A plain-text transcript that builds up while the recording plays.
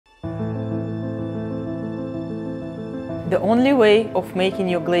The only way of making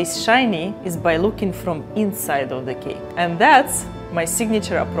your glaze shiny is by looking from inside of the cake. And that's my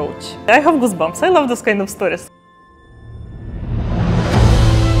signature approach. I have goosebumps. I love those kind of stories.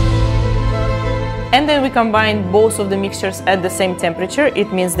 And then we combine both of the mixtures at the same temperature.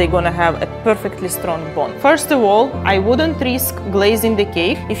 It means they're gonna have a perfectly strong bond. First of all, I wouldn't risk glazing the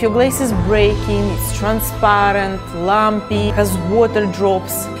cake. If your glaze is breaking, it's transparent, lumpy, has water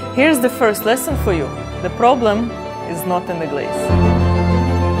drops. Here's the first lesson for you. The problem is not in the glaze.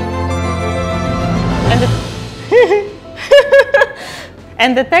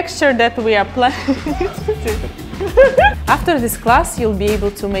 And the texture that we apply. After this class, you'll be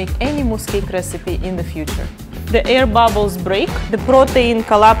able to make any mousse cake recipe in the future. The air bubbles break, the protein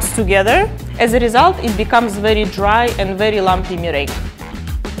collapse together. As a result, it becomes very dry and very lumpy meringue.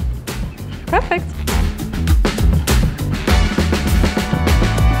 Perfect.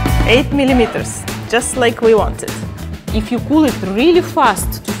 8 millimeters, just like we wanted. If you cool it really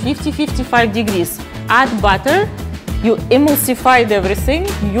fast to 50-55 degrees, add butter, you emulsified everything,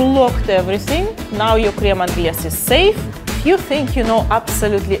 you locked everything, now your crème anglaise is safe. If you think you know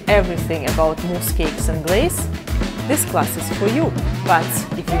absolutely everything about mousse cakes and glaze, this class is for you. But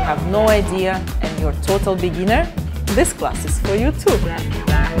if you have no idea and you're a total beginner, this class is for you too.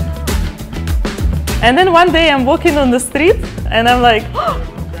 And then one day I'm walking on the street and I'm like, oh,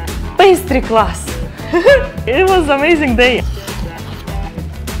 pastry class! It was an amazing day.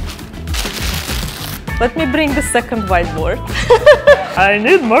 Let me bring the second whiteboard. I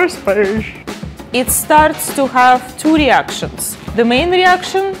need more space. It starts to have two reactions. The main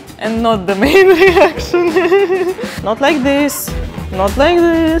reaction and not the main reaction. Not like this, not like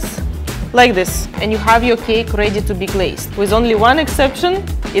this, like this. And you have your cake ready to be glazed. With only one exception,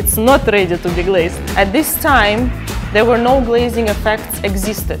 it's not ready to be glazed. At this time, there were no glazing effects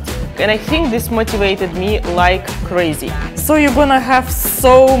existed. And I think this motivated me like crazy. So you're gonna have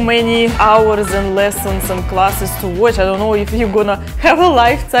so many hours and lessons and classes to watch. I don't know if you're gonna have a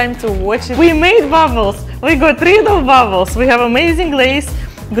lifetime to watch it. We made bubbles. We got rid of bubbles. We have amazing glaze,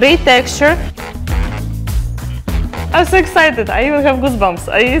 great texture. I'm so excited. I even have goosebumps.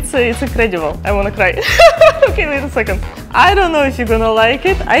 It's incredible. I wanna cry. Okay, wait a second. I don't know if you're gonna like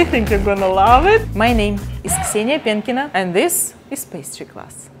it. I think you're gonna love it. My name is Ksenia Penkina, and this is Pastry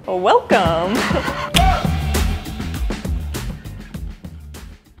Class. Welcome!